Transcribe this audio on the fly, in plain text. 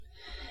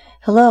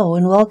Hello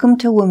and welcome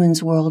to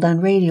Women's World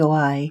on Radio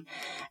Eye.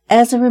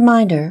 As a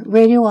reminder,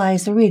 Radio Eye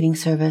is a reading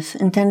service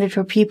intended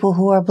for people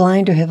who are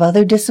blind or have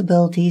other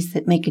disabilities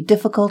that make it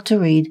difficult to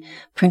read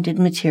printed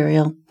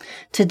material.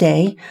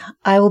 Today,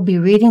 I will be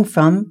reading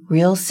from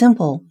Real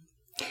Simple,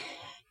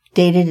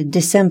 dated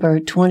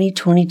December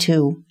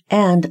 2022,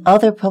 and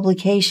other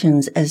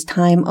publications as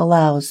time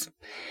allows.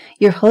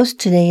 Your host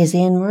today is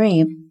Anne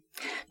Marie.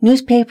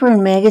 Newspaper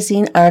and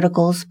magazine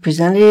articles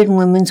presented in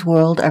Women's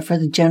World are for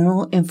the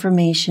general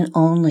information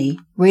only.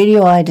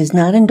 Radio Eye does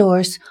not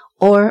endorse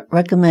or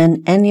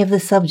recommend any of the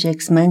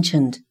subjects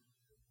mentioned.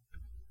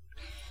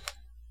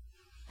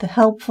 The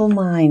helpful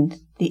mind,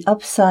 the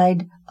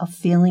upside of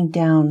feeling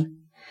down.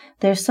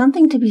 There's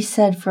something to be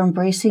said for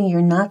embracing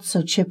your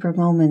not-so-chipper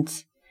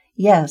moments.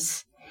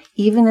 Yes,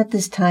 even at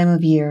this time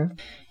of year.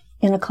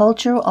 In a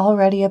culture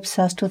already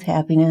obsessed with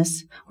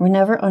happiness, we're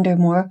never under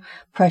more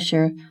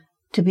pressure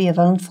to be of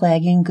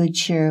unflagging good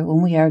cheer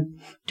when we are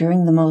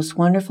during the most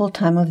wonderful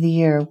time of the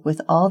year, with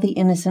all the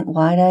innocent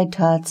wide-eyed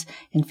tots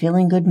and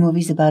feeling good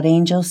movies about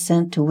angels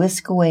sent to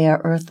whisk away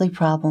our earthly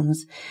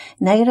problems.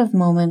 Negative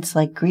moments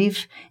like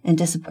grief and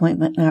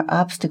disappointment are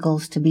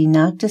obstacles to be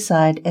knocked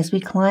aside as we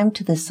climb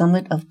to the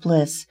summit of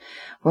bliss,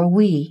 where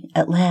we,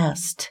 at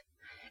last,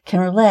 can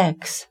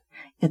relax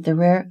at the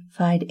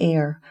rarefied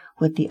air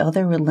with the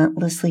other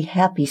relentlessly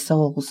happy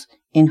souls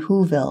in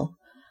Whoville.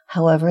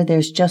 However,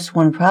 there's just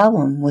one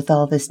problem with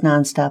all this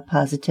nonstop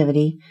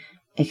positivity.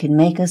 It can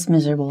make us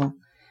miserable.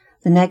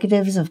 The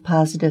negatives of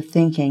positive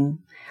thinking.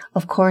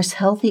 Of course,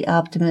 healthy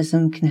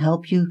optimism can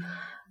help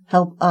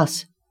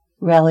us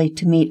rally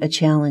to meet a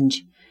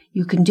challenge.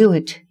 You can do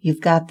it.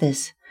 You've got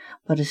this.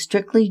 But a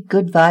strictly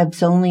good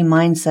vibes only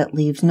mindset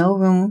leaves no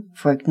room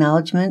for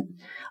acknowledgement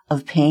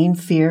of pain,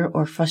 fear,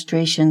 or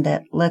frustration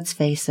that, let's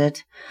face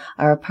it,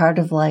 are a part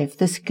of life.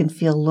 This can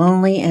feel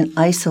lonely and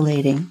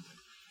isolating.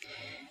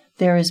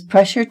 There is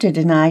pressure to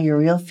deny your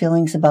real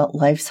feelings about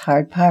life's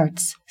hard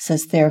parts,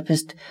 says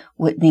therapist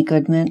Whitney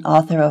Goodman,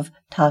 author of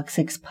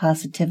Toxic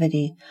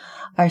Positivity.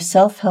 Our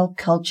self-help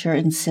culture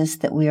insists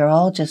that we are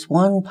all just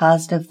one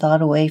positive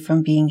thought away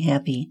from being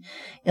happy.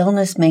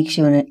 Illness makes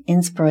you an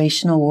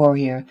inspirational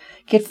warrior.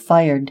 Get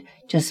fired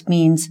just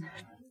means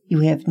you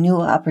have new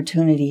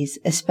opportunities,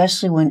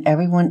 especially when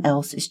everyone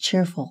else is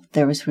cheerful.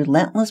 There is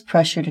relentless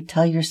pressure to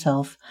tell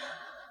yourself,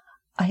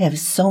 I have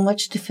so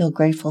much to feel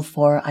grateful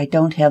for, I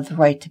don't have the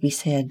right to be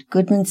sad.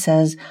 Goodman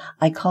says,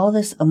 I call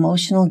this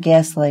emotional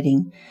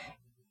gaslighting.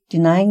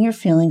 Denying your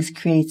feelings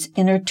creates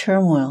inner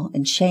turmoil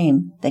and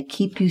shame that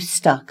keep you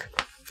stuck.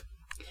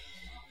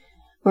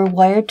 We're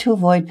wired to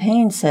avoid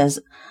pain, says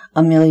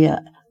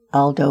Amelia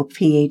Aldo,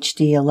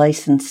 Ph.D., a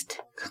licensed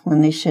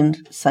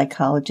clinician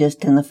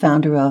psychologist and the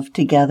founder of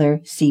Together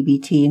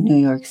CBT in New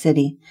York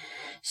City.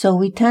 So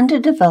we tend to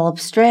develop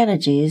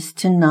strategies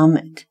to numb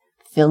it,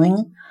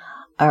 filling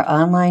our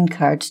online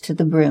carts to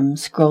the brim,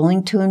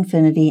 scrolling to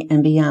infinity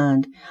and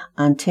beyond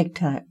on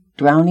TikTok,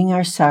 drowning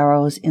our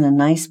sorrows in a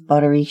nice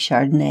buttery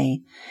Chardonnay.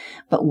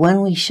 But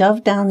when we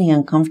shove down the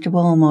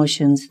uncomfortable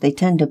emotions, they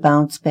tend to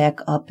bounce back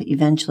up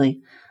eventually,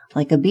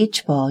 like a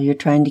beach ball you're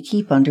trying to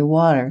keep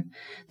underwater.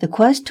 The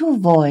quest to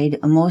avoid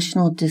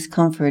emotional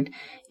discomfort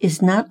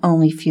is not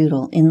only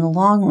futile. In the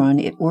long run,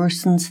 it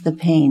worsens the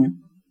pain.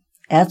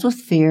 As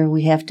with fear,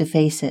 we have to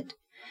face it,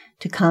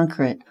 to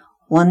conquer it.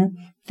 One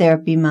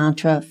therapy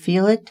mantra,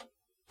 feel it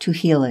to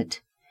heal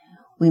it.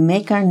 We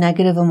make our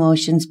negative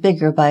emotions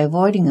bigger by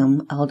avoiding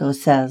them, Aldo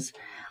says.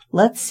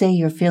 Let's say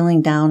you're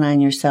feeling down on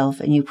yourself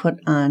and you put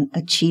on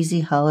a cheesy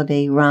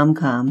holiday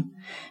rom-com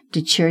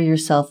to cheer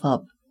yourself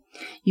up.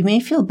 You may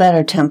feel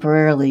better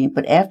temporarily,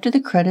 but after the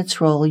credits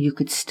roll, you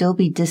could still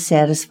be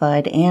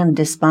dissatisfied and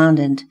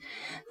despondent.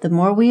 The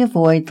more we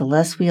avoid, the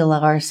less we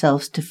allow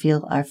ourselves to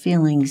feel our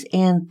feelings,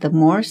 and the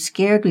more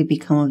scared we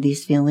become of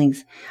these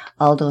feelings,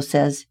 Aldo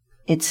says.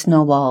 It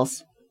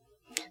snowballs.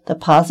 The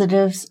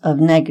positives of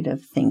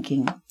negative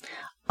thinking.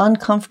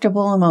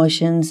 Uncomfortable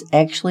emotions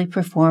actually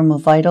perform a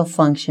vital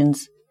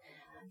functions,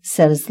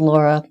 says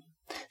Laura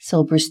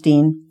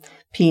Silberstein,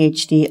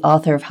 Ph.D.,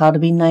 author of How to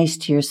Be Nice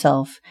to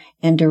Yourself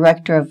and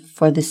director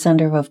for the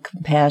Center of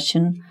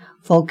Compassion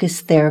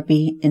Focused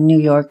Therapy in New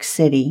York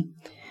City.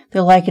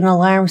 They're like an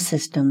alarm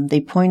system.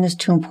 They point us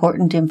to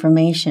important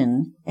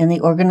information, and they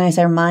organize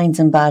our minds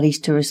and bodies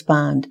to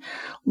respond.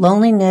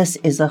 Loneliness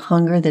is a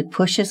hunger that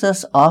pushes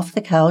us off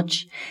the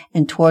couch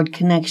and toward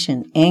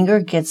connection. Anger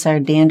gets our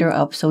dander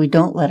up so we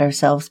don't let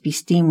ourselves be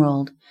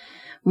steamrolled.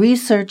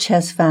 Research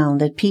has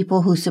found that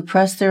people who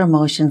suppress their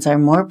emotions are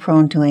more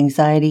prone to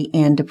anxiety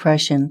and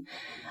depression.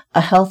 A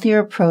healthier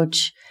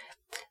approach,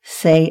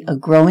 say a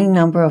growing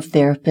number of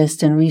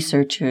therapists and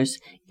researchers,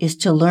 is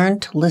to learn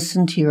to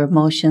listen to your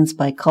emotions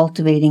by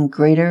cultivating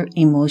greater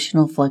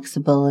emotional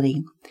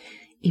flexibility.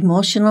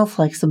 Emotional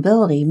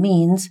flexibility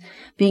means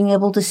being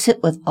able to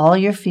sit with all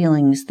your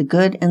feelings, the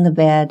good and the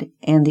bad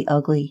and the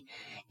ugly.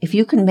 If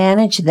you can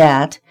manage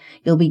that,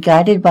 you'll be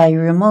guided by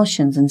your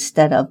emotions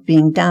instead of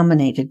being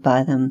dominated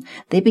by them.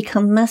 They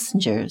become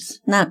messengers,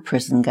 not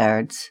prison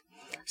guards,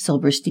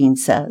 Silberstein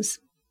says.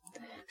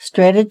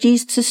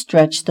 Strategies to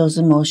stretch those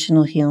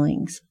emotional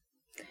healings.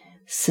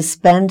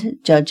 Suspend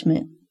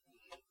judgment.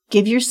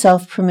 Give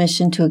yourself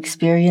permission to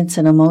experience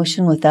an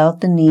emotion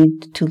without the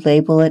need to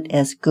label it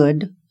as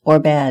good or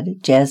bad.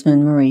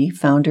 Jasmine Marie,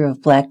 founder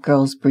of Black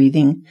Girls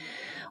Breathing,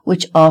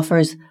 which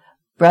offers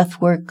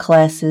breathwork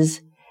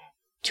classes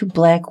to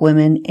Black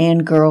women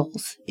and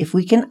girls. If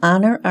we can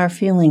honor our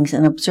feelings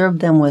and observe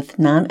them with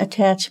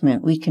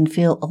non-attachment, we can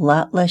feel a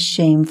lot less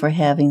shame for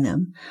having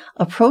them.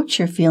 Approach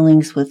your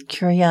feelings with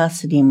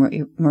curiosity,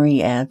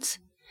 Marie adds.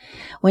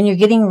 When you're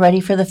getting ready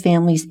for the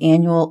family's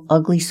annual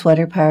ugly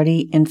sweater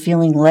party and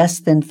feeling less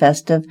than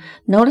festive,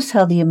 notice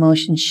how the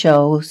emotion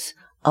shows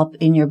up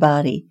in your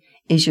body.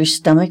 Is your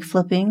stomach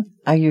flipping?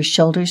 Are your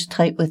shoulders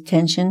tight with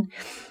tension?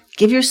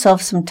 Give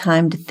yourself some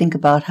time to think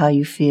about how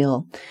you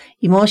feel.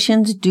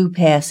 Emotions do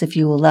pass if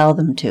you allow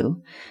them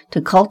to.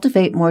 To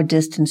cultivate more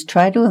distance,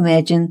 try to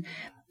imagine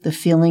the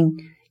feeling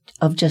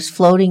of just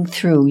floating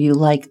through you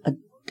like a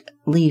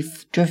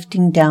leaf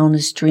drifting down a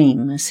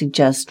stream,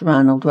 suggests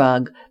Ronald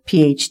Rogge,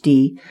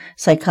 Ph.D.,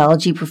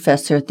 psychology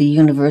professor at the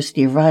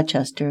University of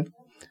Rochester.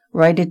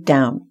 Write it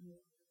down.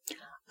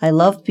 I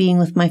love being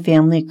with my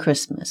family at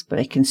Christmas, but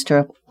it can stir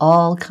up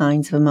all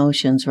kinds of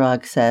emotions,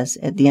 Rogge says.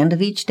 At the end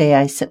of each day,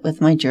 I sit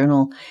with my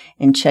journal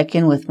and check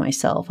in with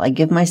myself. I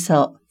give my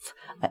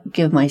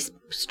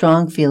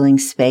strong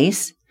feelings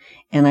space,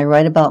 and I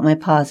write about my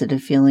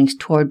positive feelings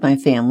toward my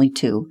family,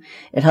 too.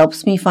 It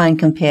helps me find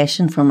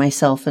compassion for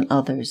myself and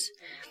others.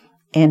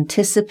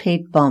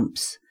 Anticipate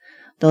bumps.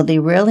 Though they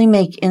rarely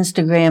make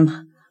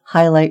Instagram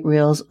highlight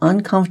reels,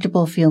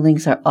 uncomfortable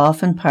feelings are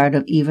often part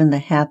of even the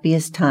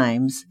happiest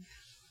times.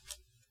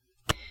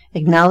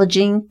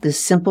 Acknowledging this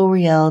simple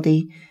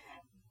reality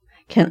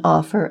can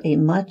offer a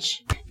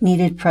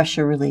much-needed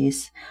pressure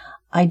release.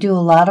 I do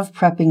a lot of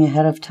prepping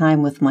ahead of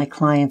time with my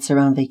clients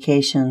around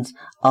vacations,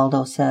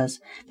 Aldo says.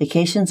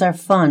 Vacations are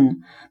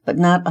fun, but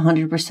not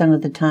 100%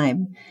 of the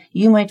time.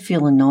 You might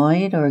feel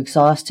annoyed or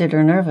exhausted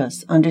or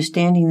nervous.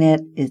 Understanding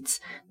that it's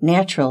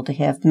natural to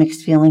have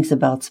mixed feelings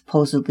about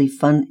supposedly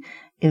fun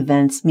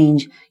events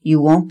means you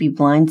won't be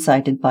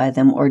blindsided by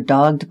them or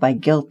dogged by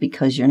guilt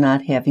because you're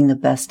not having the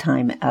best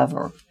time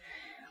ever.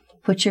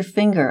 Put your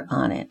finger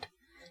on it.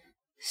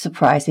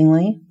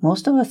 Surprisingly,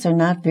 most of us are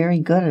not very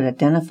good at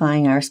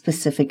identifying our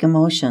specific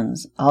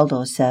emotions.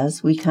 Aldo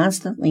says we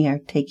constantly are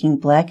taking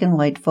black and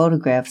white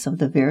photographs of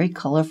the very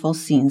colorful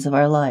scenes of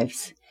our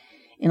lives.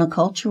 In a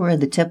culture where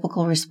the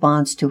typical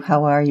response to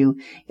 "how are you"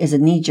 is a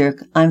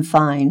knee-jerk "I'm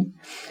fine,"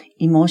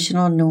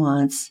 emotional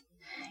nuance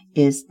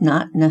is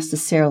not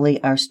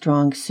necessarily our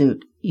strong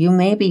suit. You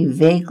may be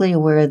vaguely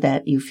aware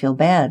that you feel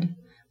bad,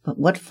 but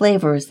what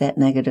flavor is that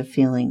negative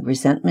feeling?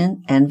 Resentment,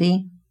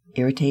 envy,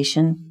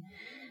 irritation?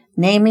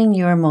 Naming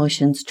your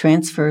emotions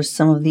transfers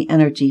some of the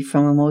energy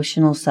from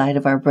emotional side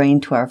of our brain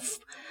to our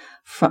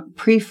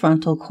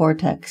prefrontal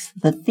cortex,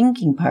 the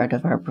thinking part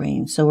of our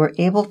brain, so we're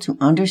able to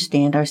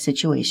understand our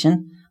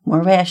situation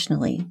more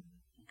rationally.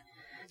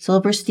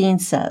 Silberstein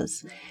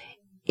says,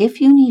 if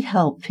you need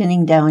help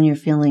pinning down your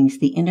feelings,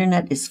 the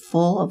internet is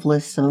full of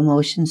lists of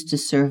emotions to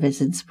serve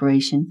as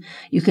inspiration.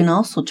 You can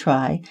also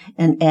try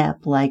an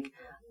app like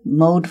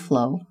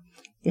ModeFlow.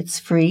 It's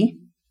free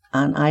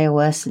on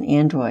iOS and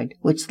Android,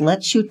 which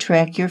lets you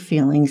track your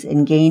feelings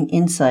and gain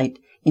insight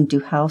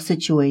into how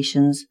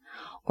situations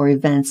or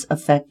events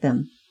affect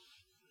them.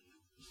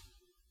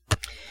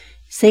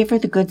 Savor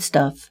the good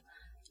stuff.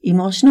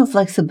 Emotional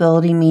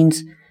flexibility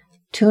means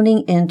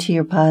tuning into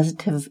your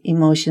positive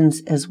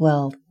emotions as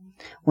well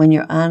when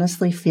you're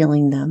honestly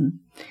feeling them.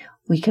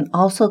 We can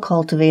also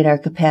cultivate our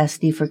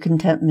capacity for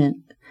contentment,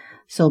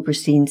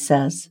 Silberstein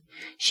says.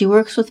 She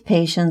works with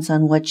patients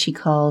on what she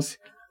calls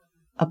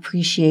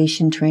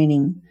appreciation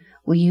training.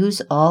 We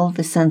use all of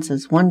the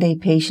senses. One day,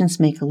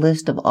 patients make a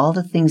list of all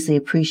the things they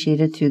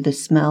appreciated through the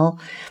smell,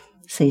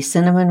 say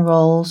cinnamon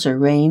rolls or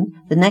rain.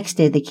 The next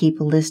day, they keep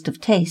a list of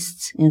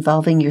tastes.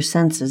 Involving your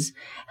senses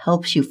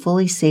helps you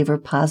fully savor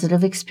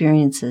positive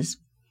experiences.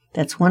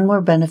 That's one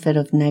more benefit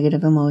of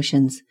negative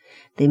emotions.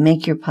 They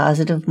make your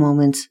positive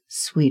moments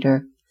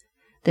sweeter.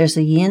 There's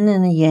a yin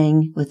and a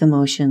yang with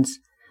emotions.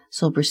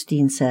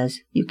 Silberstein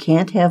says, you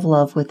can't have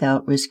love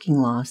without risking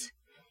loss.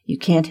 You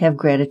can't have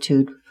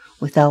gratitude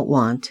without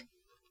want.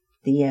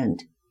 The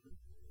end.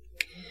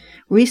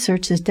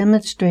 Research has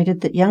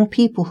demonstrated that young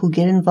people who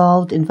get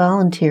involved in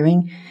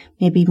volunteering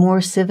may be more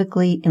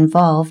civically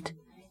involved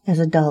as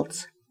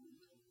adults.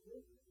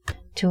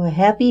 To a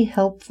happy,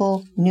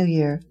 helpful New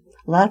Year.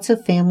 Lots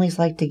of families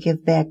like to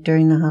give back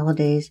during the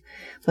holidays,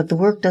 but the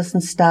work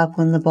doesn't stop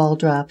when the ball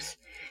drops.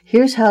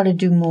 Here's how to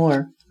do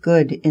more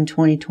good in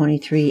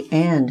 2023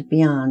 and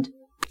beyond.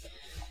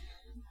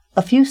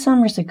 A few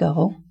summers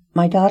ago,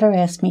 my daughter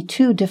asked me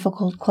 2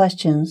 difficult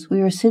questions. We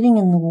were sitting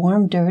in the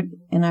warm dirt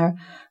in our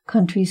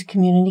country's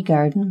community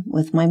garden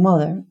with my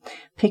mother,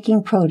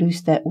 picking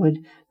produce that would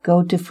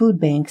go to food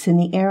banks in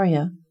the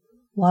area.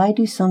 Why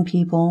do some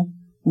people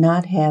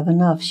not have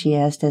enough? She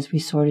asked as we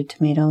sorted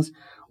tomatoes.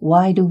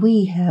 Why do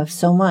we have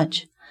so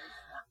much?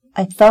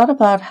 I thought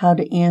about how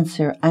to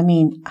answer.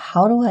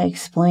 How do I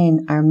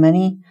explain our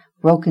many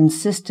broken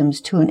systems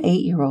to an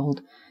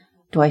 8-year-old.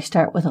 Do I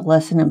start with a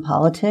lesson in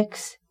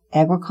politics,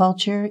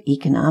 agriculture,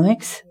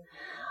 economics?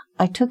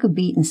 I took a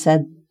beat and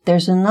said,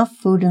 there's enough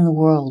food in the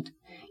world.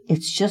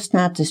 It's just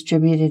not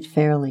distributed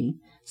fairly.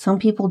 Some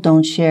people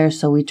don't share,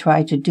 so we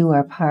try to do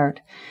our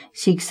part.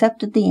 She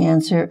accepted the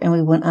answer, and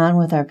we went on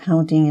with our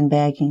counting and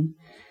bagging.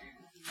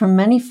 For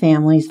many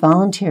families,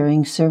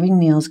 volunteering, serving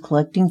meals,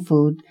 collecting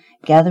food,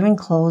 gathering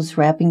clothes,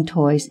 wrapping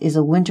toys is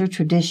a winter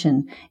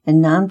tradition,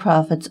 and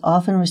nonprofits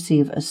often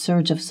receive a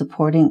surge of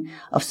support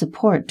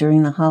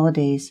during the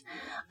holidays.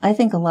 I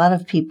think a lot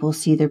of people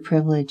see their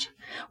privilege.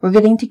 We're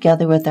getting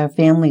together with our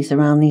families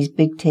around these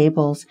big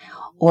tables,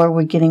 or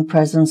we're getting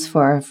presents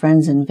for our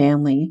friends and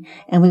family,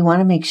 and we want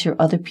to make sure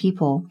other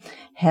people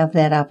have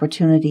that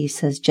opportunity,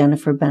 says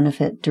Jennifer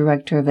Benefit,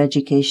 Director of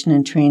Education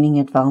and Training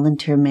at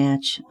Volunteer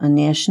Match, a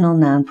national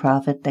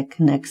nonprofit that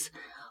connects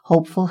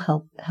hopeful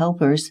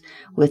helpers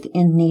with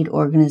in-need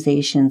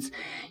organizations.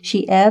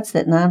 She adds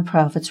that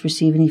nonprofits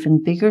receive an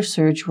even bigger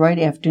surge right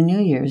after New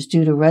Year's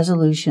due to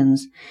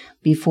resolutions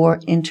before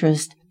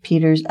interest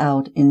peters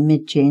out in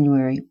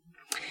mid-January.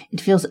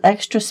 It feels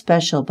extra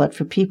special, but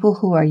for people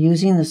who are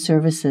using the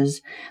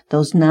services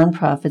those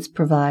nonprofits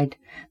provide,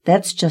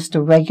 that's just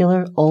a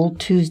regular old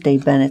Tuesday,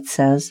 Bennett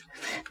says.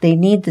 They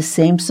need the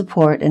same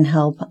support and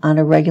help on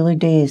a regular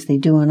day as they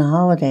do on a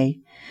holiday.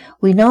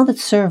 We know that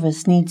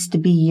service needs to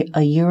be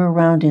a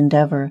year-round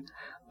endeavor,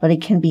 but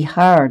it can be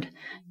hard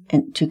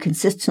to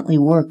consistently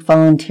work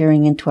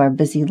volunteering into our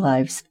busy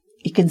lives.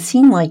 It can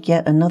seem like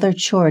yet another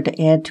chore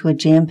to add to a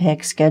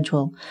jam-packed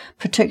schedule,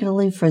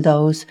 particularly for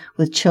those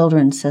with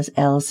children, says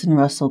Allison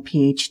Russell,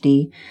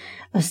 Ph.D.,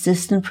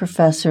 assistant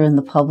professor in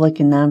the Public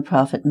and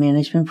Nonprofit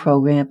Management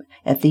Program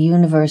at the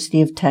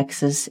University of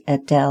Texas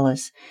at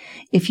Dallas.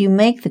 If you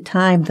make the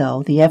time,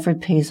 though, the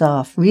effort pays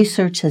off.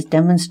 Research has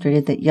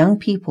demonstrated that young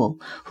people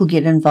who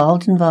get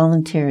involved in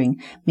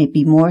volunteering may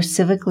be more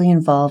civically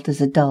involved as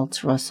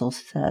adults, Russell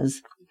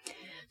says.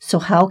 So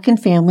how can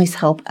families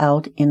help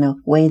out in a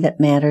way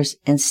that matters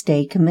and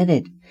stay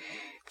committed?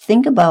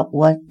 Think about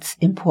what's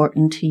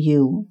important to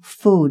you.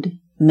 Food,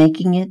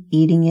 making it,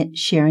 eating it,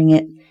 sharing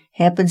it,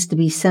 happens to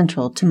be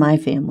central to my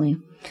family.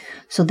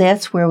 So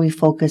that's where we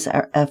focus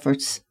our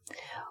efforts.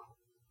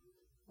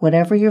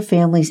 Whatever your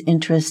family's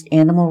interest,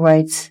 animal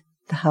rights,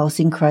 the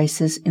housing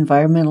crisis,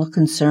 environmental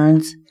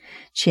concerns,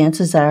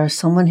 chances are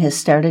someone has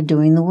started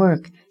doing the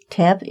work.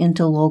 Tap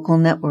into local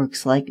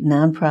networks like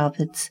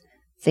nonprofits,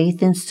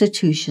 faith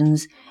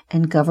institutions,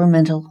 and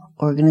governmental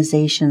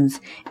organizations,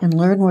 and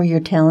learn where your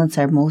talents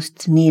are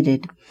most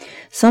needed.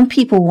 Some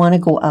people want to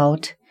go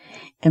out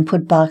and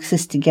put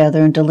boxes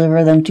together and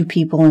deliver them to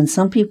people, and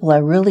some people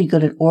are really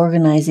good at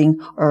organizing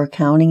or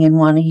accounting and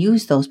want to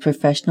use those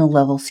professional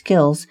level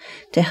skills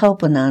to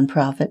help a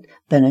nonprofit,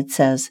 Bennett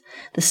says.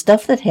 The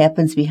stuff that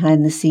happens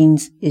behind the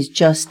scenes is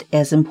just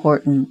as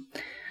important.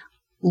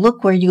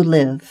 Look where you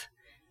live.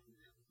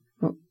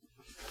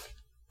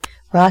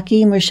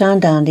 Rocky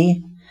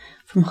Merchandandi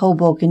from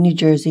Hoboken, New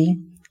Jersey,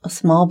 a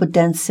small but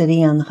dense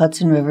city on the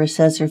Hudson River,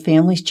 says her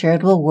family's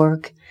charitable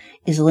work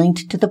is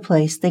linked to the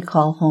place they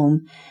call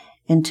home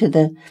and to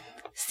the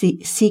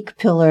Sikh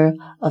pillar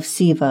of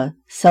Seva,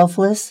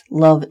 selfless,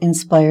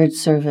 love-inspired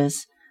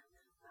service.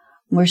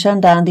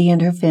 Merchandandi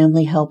and her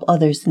family help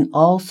others in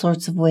all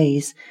sorts of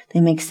ways. They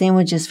make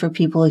sandwiches for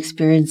people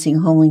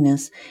experiencing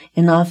homelessness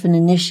and often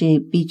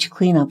initiate beach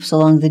cleanups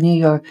along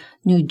the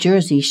New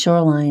Jersey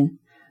shoreline.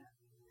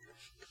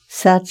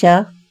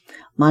 Satya,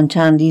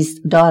 Manchandi's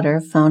daughter,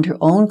 found her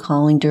own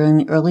calling during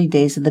the early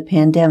days of the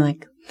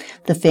pandemic.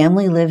 The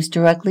family lives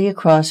directly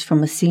across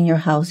from a senior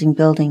housing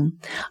building.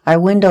 Our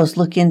windows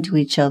look into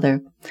each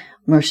other,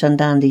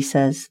 Merchandandi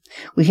says.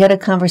 We had a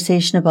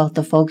conversation about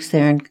the folks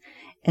there,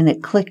 and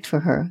it clicked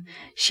for her.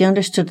 She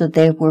understood that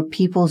they were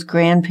people's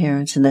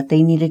grandparents and that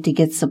they needed to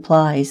get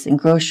supplies and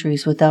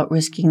groceries without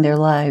risking their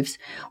lives.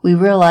 We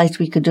realized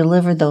we could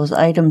deliver those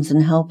items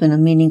and help in a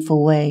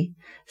meaningful way.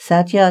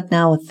 Satya,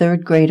 now a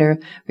third grader,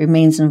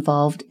 remains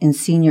involved in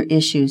senior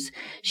issues.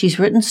 She's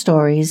written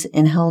stories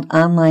and held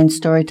online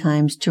story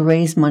times to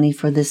raise money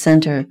for the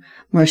center,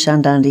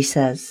 Merchandandi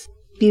says.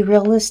 Be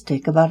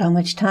realistic about how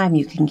much time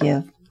you can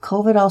give.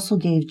 COVID also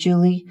gave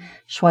Julie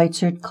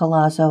Schweitzer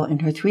Colazzo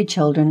and her 3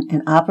 children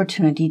an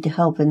opportunity to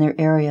help in their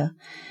area.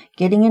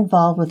 Getting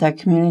involved with our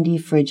community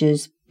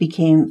fridges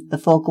became the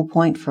focal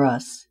point for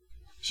us,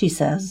 she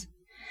says.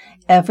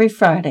 Every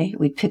Friday,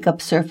 we'd pick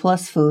up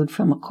surplus food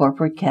from a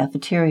corporate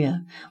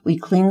cafeteria.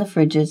 We'd clean the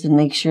fridges and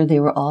make sure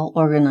they were all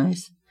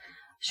organized.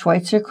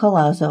 Schweitzer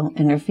Colazzo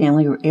and her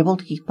family were able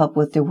to keep up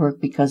with their work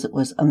because it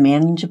was a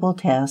manageable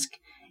task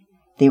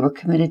they were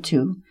committed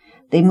to.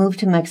 They moved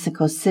to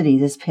Mexico City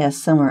this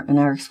past summer and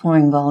are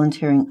exploring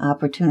volunteering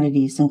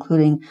opportunities,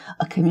 including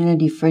a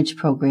community fridge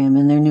program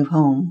in their new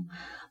home.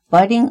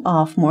 Biting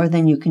off more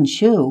than you can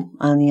chew,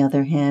 on the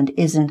other hand,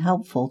 isn't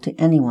helpful to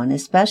anyone,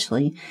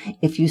 especially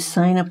if you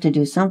sign up to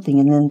do something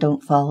and then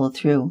don't follow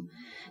through.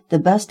 The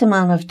best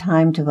amount of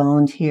time to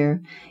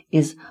volunteer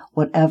is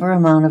whatever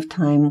amount of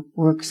time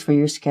works for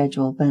your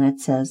schedule,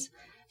 Bennett says.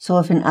 So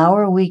if an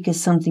hour a week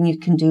is something you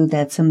can do,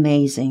 that's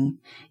amazing.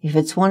 If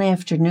it's one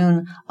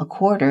afternoon a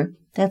quarter,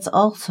 that's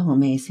also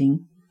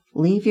amazing.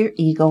 Leave your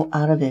ego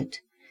out of it.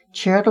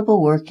 Charitable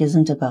work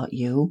isn't about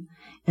you,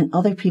 and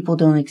other people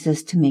don't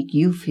exist to make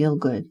you feel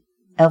good.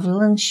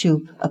 Evelyn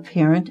Shoup, a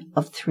parent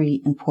of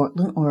 3 in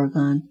Portland,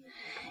 Oregon,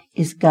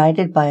 is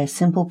guided by a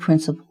simple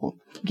principle: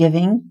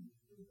 giving,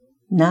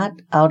 not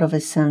out of a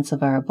sense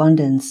of our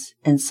abundance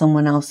and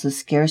someone else's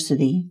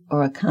scarcity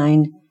or a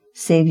kind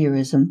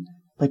saviorism,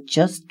 but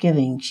just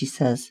giving, she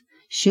says.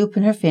 Shoup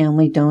and her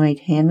family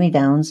donate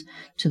hand-me-downs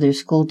to their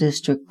school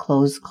district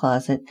clothes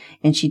closet,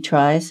 and she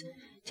tries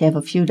to have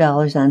a few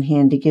dollars on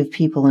hand to give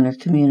people in her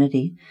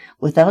community,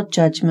 without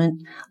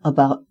judgment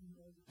about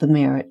the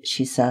merit,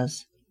 she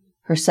says.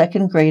 Her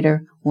second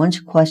grader once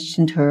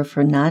questioned her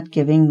for not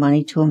giving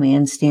money to a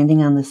man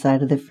standing on the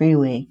side of the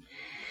freeway.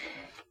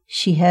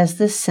 She has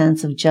this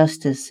sense of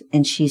justice,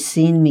 and she's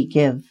seen me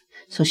give,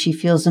 so she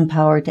feels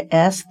empowered to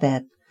ask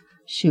that,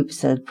 Shoup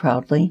said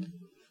proudly.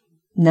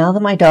 Now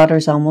that my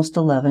daughter's almost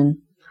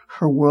 11,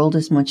 her world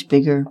is much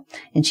bigger,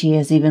 and she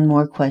has even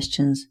more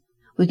questions.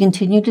 We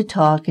continue to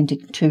talk and to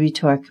contribute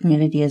to our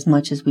community as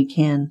much as we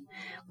can.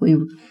 We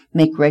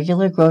make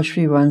regular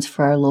grocery runs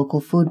for our local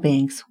food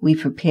banks. We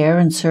prepare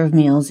and serve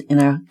meals in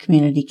our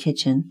community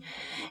kitchen.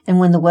 And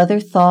when the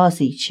weather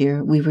thaws each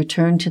year, we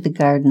return to the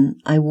garden.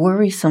 I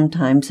worry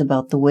sometimes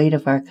about the weight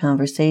of our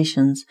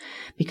conversations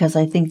because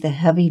I think the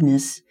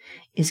heaviness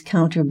is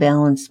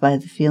counterbalanced by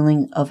the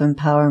feeling of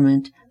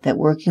empowerment that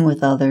working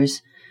with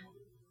others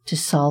to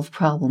solve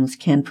problems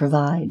can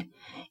provide.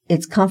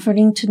 It's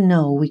comforting to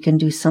know we can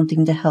do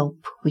something to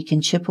help. We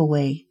can chip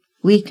away.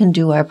 We can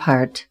do our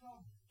part.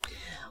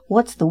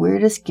 What's the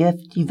weirdest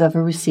gift you've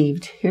ever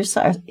received?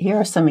 Here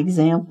are some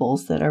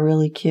examples that are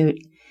really cute.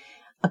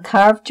 A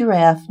carved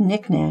giraffe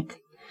knick-knack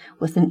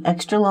with an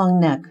extra long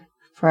neck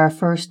for our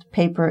first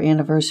paper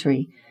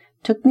anniversary.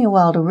 Took me a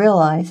while to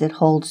realize it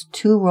holds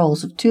 2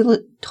 rolls of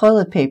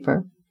toilet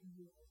paper.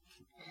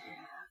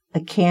 A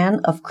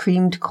can of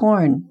creamed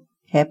corn.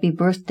 Happy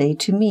birthday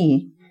to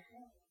me.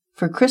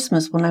 For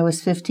Christmas, when I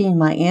was 15,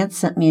 my aunt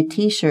sent me a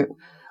t-shirt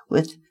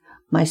with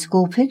my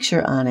school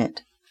picture on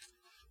it.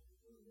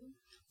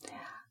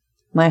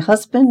 My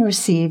husband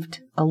received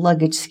a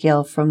luggage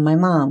scale from my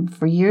mom.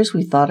 For years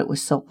we thought it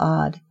was so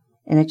odd,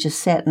 and it just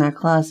sat in our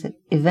closet.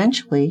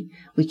 Eventually,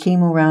 we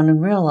came around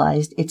and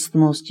realized it's the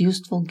most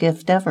useful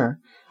gift ever.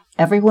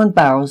 Everyone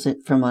borrows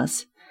it from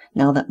us.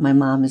 Now that my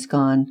mom is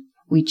gone,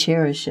 we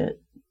cherish it.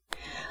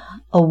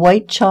 A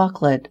white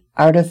chocolate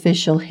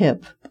artificial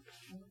hip.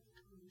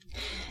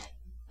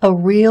 A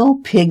real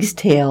pig's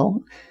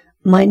tail.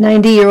 My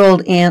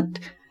 90-year-old aunt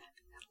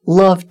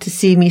loved to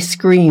see me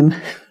scream.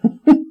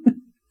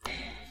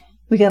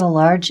 We got a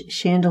large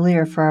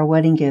chandelier for our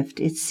wedding gift.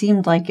 It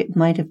seemed like it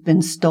might have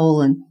been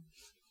stolen.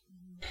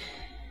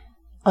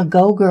 A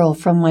go-girl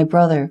from my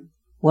brother.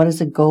 What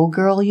is a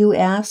go-girl, you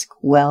ask?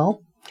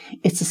 Well,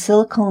 it's a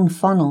silicone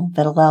funnel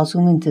that allows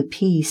women to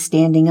pee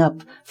standing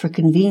up for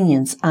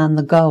convenience on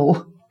the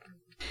go.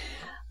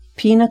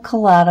 Pina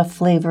colada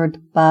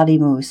flavored body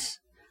mousse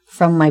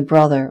from my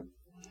brother.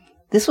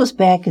 This was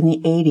back in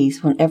the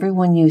 80s when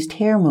everyone used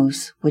hair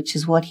mousse, which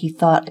is what he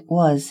thought it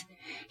was.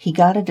 He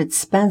got it at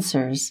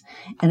Spencer's,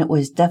 and it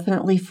was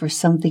definitely for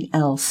something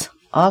else.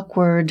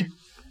 Awkward.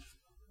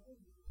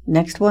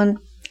 Next one.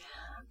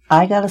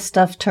 I got a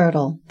stuffed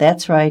turtle.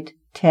 That's right,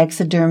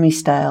 taxidermy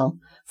style,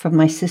 from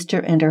my sister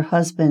and her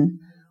husband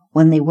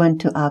when they went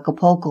to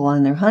Acapulco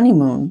on their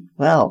honeymoon.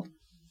 Well,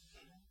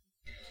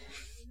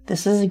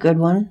 this is a good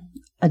one.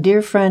 A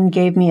dear friend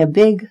gave me a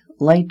big,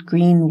 light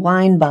green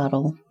wine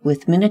bottle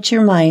with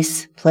miniature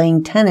mice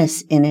playing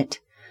tennis in it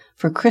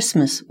for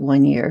Christmas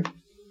one year.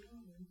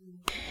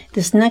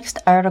 This next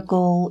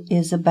article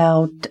is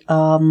about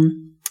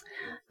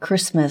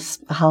Christmas,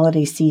 a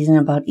holiday season,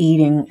 about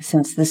eating,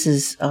 since this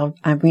is,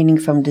 I'm reading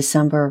from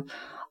December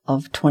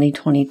of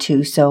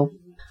 2022, so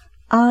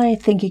I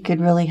think it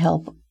could really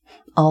help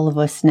all of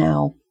us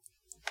now.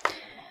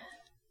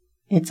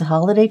 It's a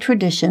holiday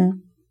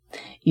tradition.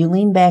 You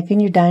lean back in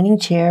your dining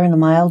chair in a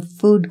mild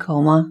food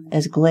coma,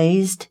 as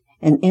glazed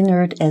and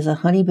inert as a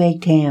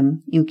honey-baked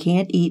ham. You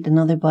can't eat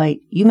another bite.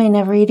 You may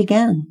never eat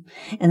again.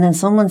 And then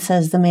someone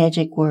says the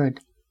magic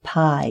word,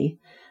 pie.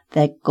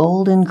 That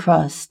golden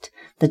crust,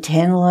 the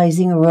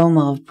tantalizing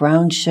aroma of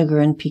brown sugar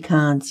and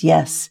pecans.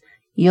 Yes,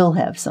 you'll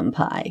have some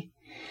pie.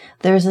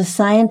 There's a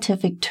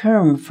scientific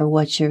term for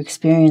what you're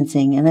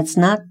experiencing, and it's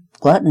not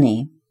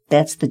gluttony.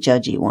 That's the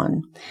judgy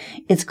one.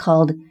 It's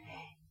called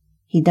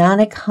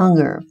hedonic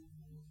hunger,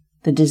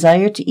 the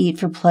desire to eat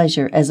for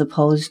pleasure as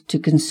opposed to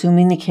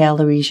consuming the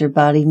calories your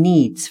body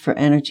needs for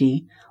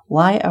energy.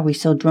 Why are we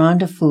so drawn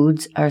to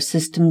foods our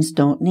systems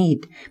don't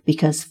need?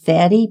 Because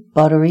fatty,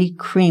 buttery,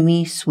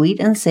 creamy, sweet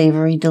and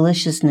savory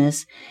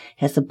deliciousness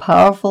has a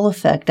powerful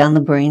effect on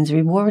the brain's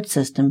reward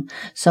system,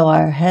 so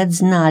our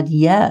heads nod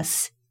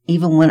yes,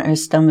 even when our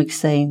stomachs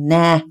say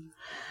nah.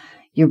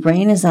 Your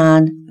brain is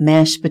on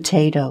mashed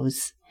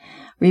potatoes.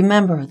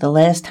 Remember the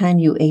last time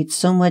you ate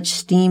so much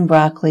steamed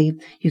broccoli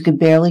you could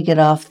barely get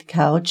off the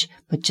couch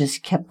but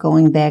just kept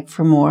going back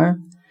for more?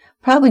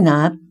 Probably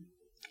not.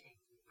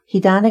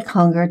 Hedonic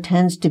hunger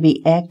tends to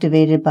be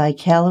activated by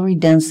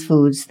calorie-dense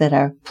foods that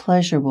are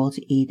pleasurable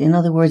to eat. In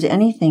other words,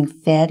 anything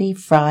fatty,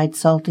 fried,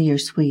 salty, or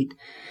sweet.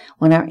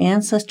 When our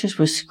ancestors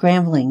were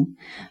scrambling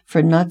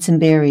for nuts and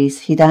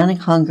berries, hedonic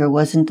hunger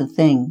wasn't a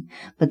thing.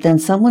 But then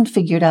someone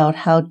figured out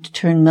how to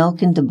turn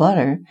milk into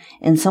butter,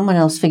 and someone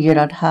else figured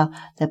out how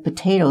that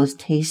potatoes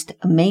taste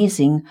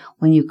amazing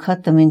when you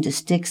cut them into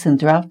sticks and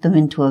drop them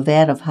into a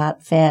vat of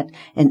hot fat,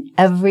 and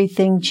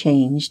everything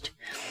changed.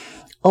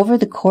 Over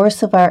the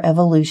course of our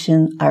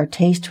evolution, our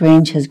taste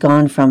range has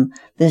gone from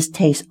 "this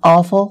tastes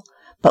awful,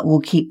 but will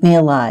keep me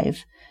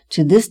alive,"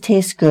 to "this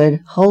tastes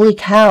good, holy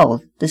cow,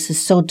 this is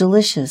so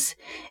delicious."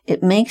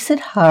 It makes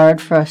it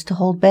hard for us to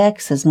hold back,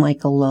 says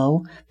Michael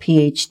Lowe,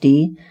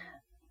 Ph.D.,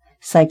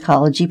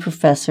 psychology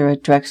professor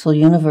at Drexel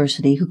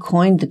University, who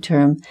coined the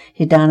term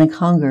hedonic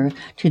hunger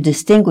to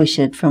distinguish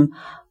it from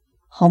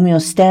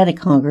homeostatic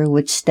hunger,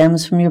 which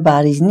stems from your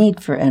body's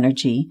need for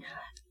energy,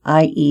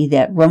 i.e.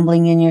 that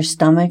rumbling in your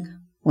stomach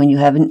when you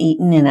haven't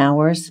eaten in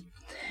hours.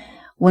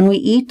 When we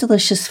eat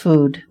delicious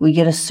food, we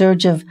get a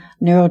surge of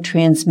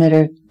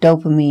neurotransmitter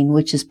dopamine,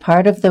 which is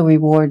part of the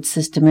reward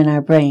system in our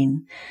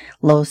brain.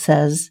 Lowe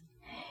says,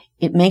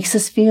 it makes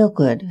us feel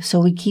good, so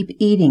we keep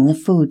eating the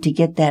food to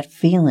get that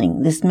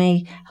feeling. This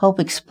may help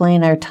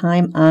explain our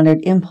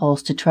time-honored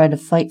impulse to try to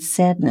fight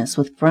sadness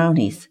with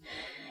brownies.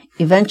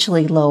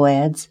 Eventually, Lowe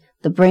adds,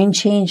 the brain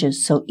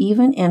changes, so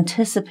even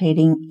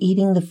anticipating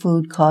eating the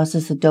food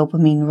causes a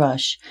dopamine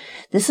rush.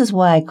 This is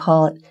why I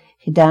call it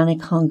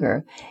hedonic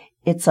hunger.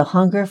 It's a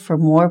hunger for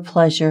more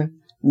pleasure,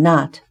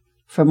 not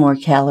for more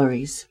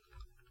calories.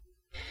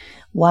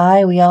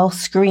 Why we all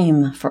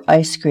scream for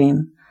ice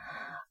cream.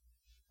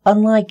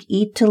 Unlike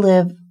eat to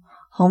live,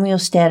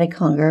 homeostatic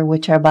hunger,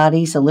 which our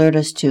bodies alert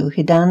us to,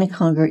 hedonic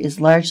hunger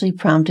is largely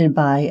prompted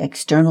by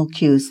external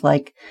cues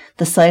like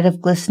the sight of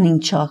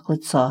glistening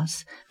chocolate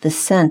sauce, the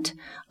scent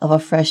of a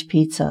fresh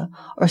pizza,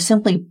 or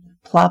simply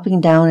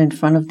plopping down in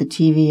front of the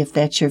TV if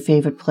that's your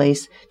favorite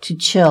place to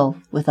chill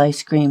with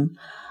ice cream.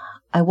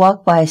 I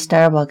walk by a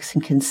Starbucks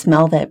and can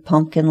smell that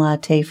pumpkin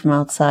latte from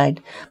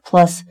outside.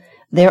 Plus,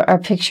 there are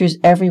pictures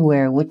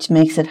everywhere, which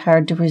makes it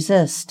hard to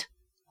resist.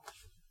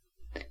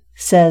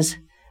 Says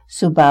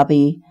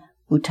Subhabi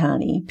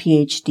Bhutani,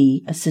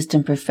 Ph.D.,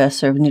 Assistant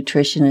Professor of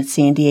Nutrition at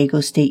San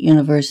Diego State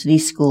University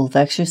School of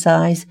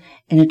Exercise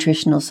and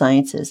Nutritional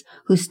Sciences,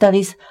 who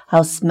studies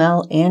how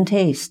smell and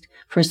taste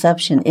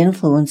perception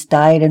influence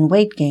diet and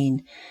weight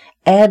gain.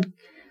 Add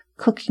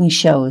cooking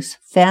shows,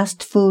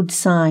 fast food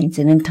signs,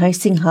 and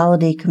enticing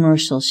holiday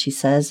commercials, she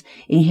says,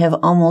 and you have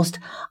almost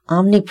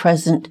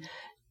omnipresent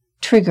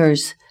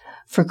triggers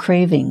for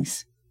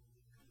cravings.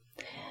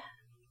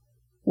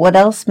 What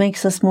else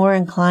makes us more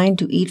inclined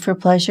to eat for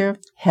pleasure?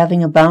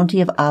 Having a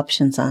bounty of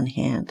options on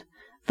hand.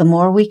 The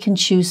more we can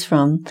choose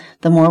from,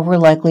 the more we're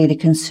likely to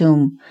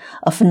consume,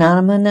 a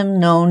phenomenon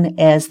known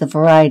as the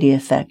variety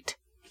effect.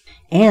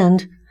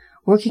 And,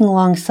 working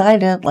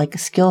alongside it like a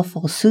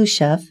skillful sous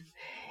chef,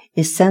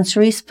 is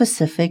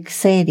sensory-specific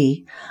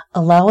satiety.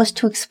 Allow us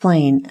to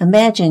explain.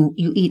 Imagine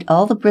you eat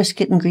all the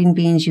brisket and green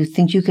beans you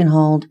think you can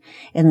hold,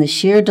 and the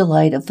sheer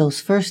delight of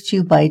those first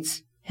few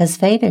bites has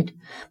faded.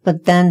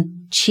 But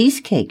then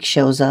cheesecake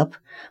shows up,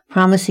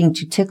 promising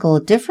to tickle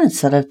a different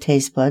set of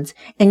taste buds,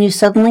 and you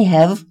suddenly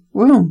have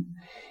room.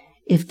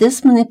 If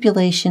this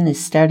manipulation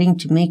is starting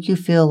to make you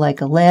feel like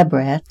a lab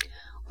rat,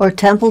 or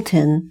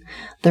Templeton,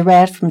 the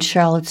rat from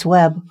Charlotte's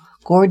Web,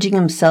 gorging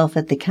himself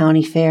at the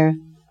county fair,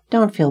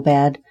 don't feel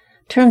bad.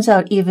 Turns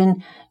out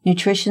even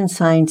nutrition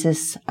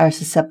scientists are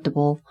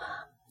susceptible.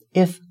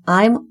 If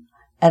I'm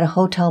at a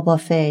hotel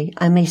buffet,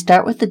 I may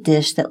start with the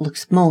dish that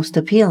looks most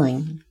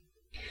appealing.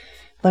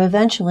 But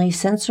eventually,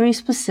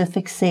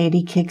 sensory-specific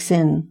satiety kicks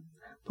in,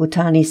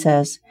 Bhutani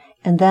says,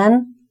 and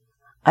then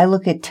I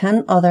look at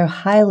 10 other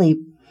highly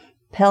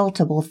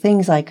palatable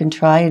things I can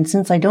try, and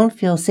since I don't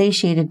feel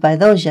satiated by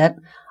those yet,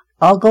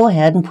 I'll go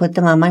ahead and put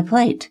them on my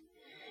plate.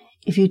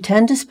 If you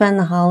tend to spend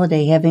the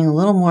holiday having a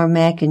little more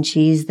mac and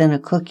cheese than a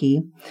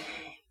cookie,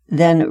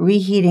 then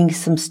reheating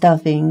some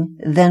stuffing,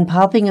 then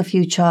popping a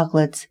few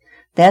chocolates,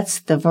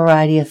 that's the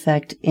variety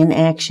effect in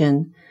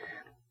action.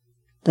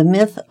 The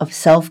myth of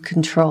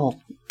self-control.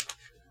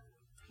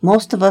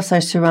 Most of us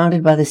are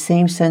surrounded by the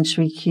same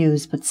sensory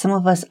cues, but some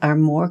of us are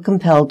more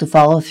compelled to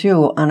follow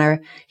through on our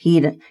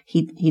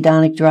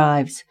hedonic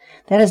drives.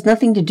 That has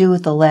nothing to do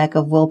with the lack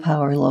of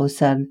willpower, Lowe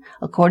said.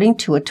 According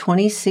to a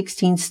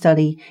 2016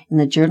 study in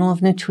the Journal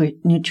of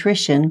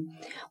Nutrition,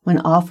 when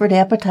offered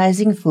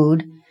appetizing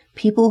food,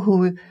 people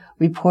who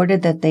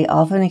reported that they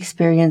often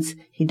experience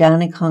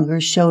hedonic hunger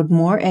showed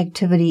more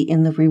activity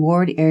in the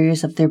reward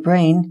areas of their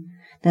brain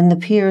than the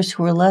peers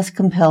who were less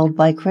compelled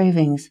by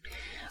cravings.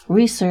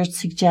 Research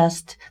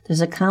suggests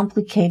there's a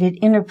complicated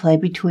interplay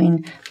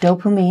between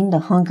dopamine, the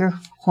hunger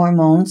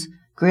hormones,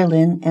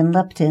 ghrelin, and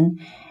leptin,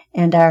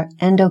 and our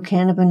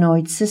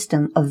endocannabinoid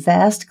system, a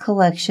vast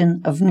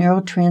collection of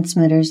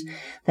neurotransmitters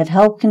that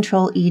help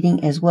control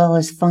eating as well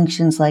as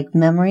functions like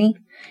memory,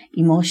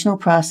 emotional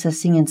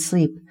processing, and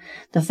sleep.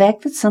 The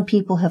fact that some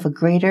people have a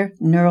greater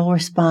neural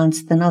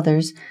response than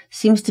others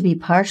seems to be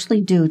partially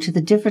due to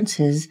the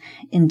differences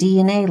in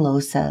DNA, Lowe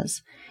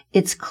says.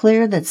 It's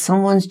clear that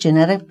someone's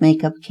genetic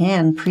makeup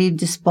can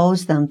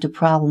predispose them to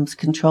problems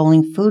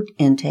controlling food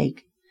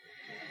intake.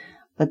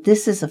 But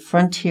this is a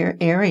frontier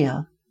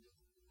area.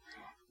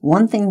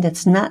 One thing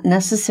that's not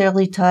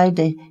necessarily tied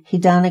to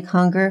hedonic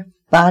hunger,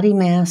 body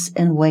mass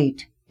and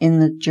weight. In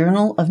the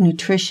Journal of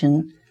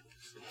Nutrition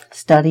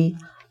study,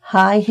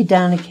 high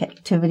hedonic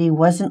activity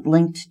wasn't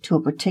linked to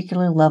a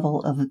particular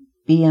level of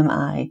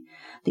BMI.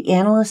 The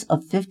analysts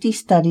of 50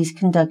 studies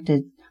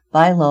conducted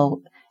by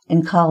Lowe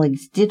and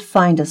colleagues did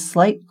find a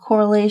slight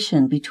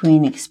correlation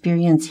between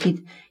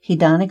experiencing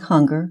hedonic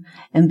hunger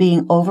and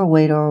being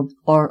overweight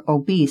or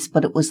obese,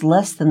 but it was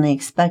less than they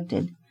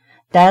expected.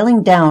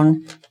 Dialing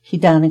down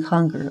hedonic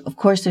hunger. Of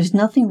course, there's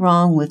nothing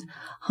wrong with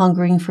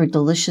hungering for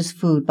delicious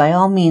food. By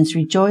all means,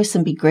 rejoice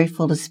and be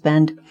grateful to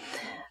spend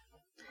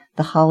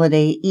the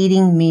holiday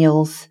eating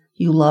meals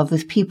you love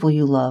with people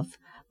you love.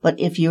 But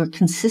if you're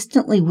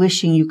consistently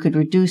wishing you could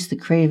reduce the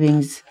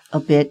cravings a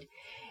bit,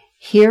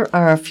 here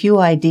are a few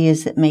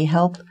ideas that may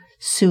help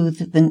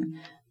soothe the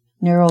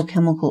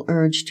neurochemical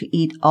urge to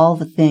eat all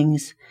the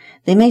things.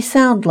 They may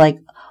sound like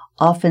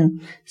often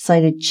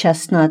cited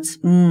chestnuts,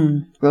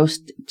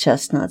 roast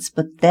chestnuts,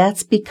 but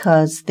that's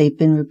because they've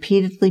been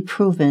repeatedly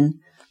proven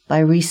by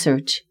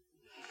research.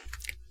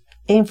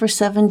 Aim for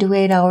 7 to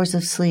 8 hours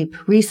of sleep.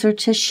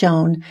 Research has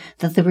shown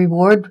that the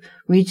reward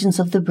regions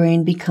of the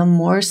brain become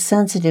more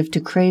sensitive to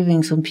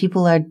cravings when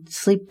people are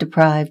sleep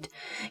deprived,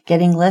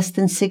 getting less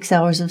than 6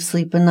 hours of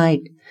sleep a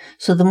night.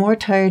 So the more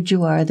tired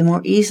you are, the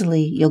more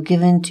easily you'll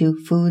give in to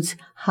foods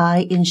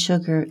high in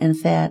sugar and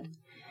fat.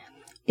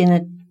 In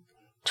a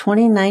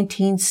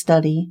 2019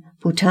 study,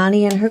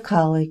 Bhutani and her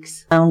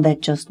colleagues found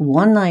that just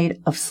one night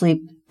of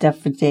sleep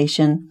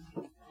deprivation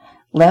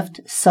left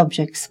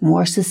subjects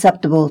more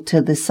susceptible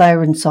to the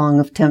siren song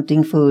of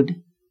tempting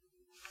food.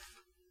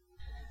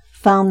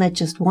 Found that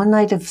just one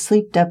night of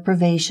sleep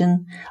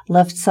deprivation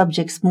left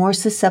subjects more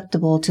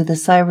susceptible to the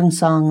siren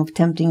song of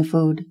tempting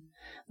food.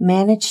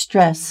 Manage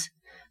stress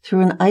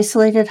through an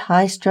isolated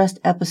high-stress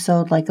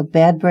episode like a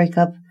bad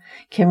breakup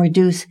can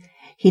reduce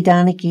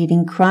hedonic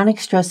eating. Chronic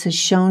stress is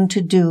shown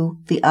to do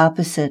the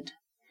opposite.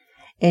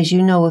 As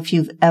you know, if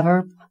you've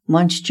ever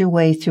munched your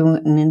way through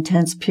an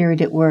intense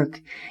period at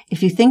work,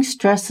 if you think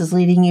stress is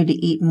leading you to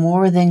eat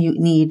more than you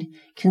need,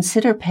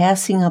 consider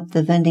passing up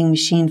the vending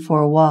machine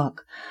for a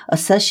walk, a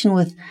session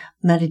with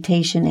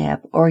meditation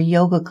app, or a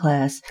yoga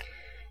class.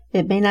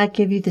 It may not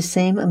give you the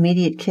same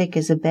immediate kick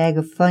as a bag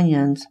of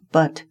Funyuns,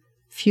 but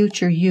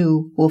future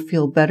you will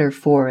feel better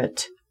for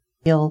it.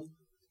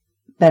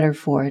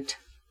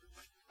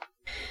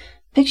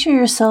 Picture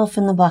yourself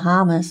in the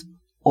Bahamas,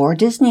 or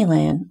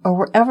Disneyland, or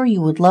wherever you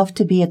would love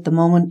to be at the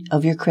moment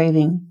of your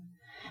craving.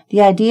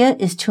 The idea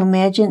is to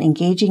imagine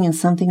engaging in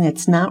something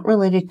that's not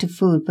related to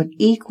food, but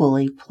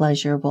equally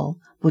pleasurable,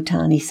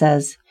 Bhutani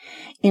says.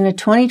 In a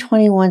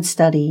 2021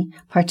 study,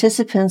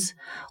 participants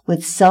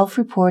with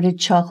self-reported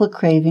chocolate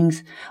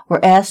cravings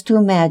were asked to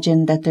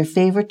imagine that their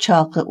favorite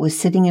chocolate was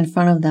sitting in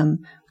front of them,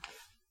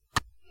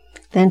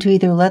 then to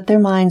either let their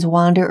minds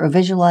wander or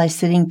visualize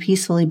sitting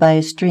peacefully by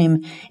a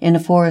stream in a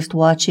forest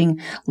watching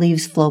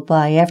leaves float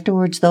by.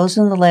 Afterwards, those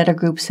in the latter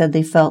group said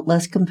they felt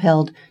less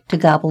compelled to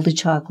gobble the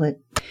chocolate.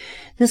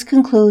 This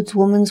concludes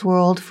Woman's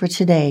World for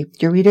today.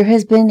 Your reader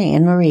has been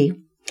Anne Marie.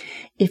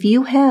 If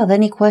you have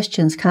any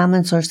questions,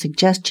 comments, or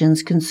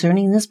suggestions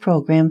concerning this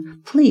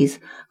program, please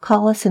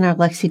call us in our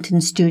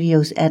Lexington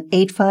studios at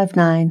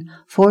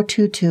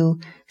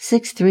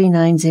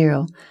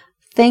 859-422-6390.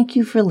 Thank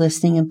you for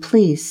listening, and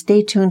please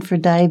stay tuned for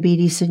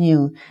Diabetes and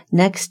You,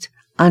 next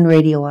on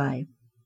Radio I.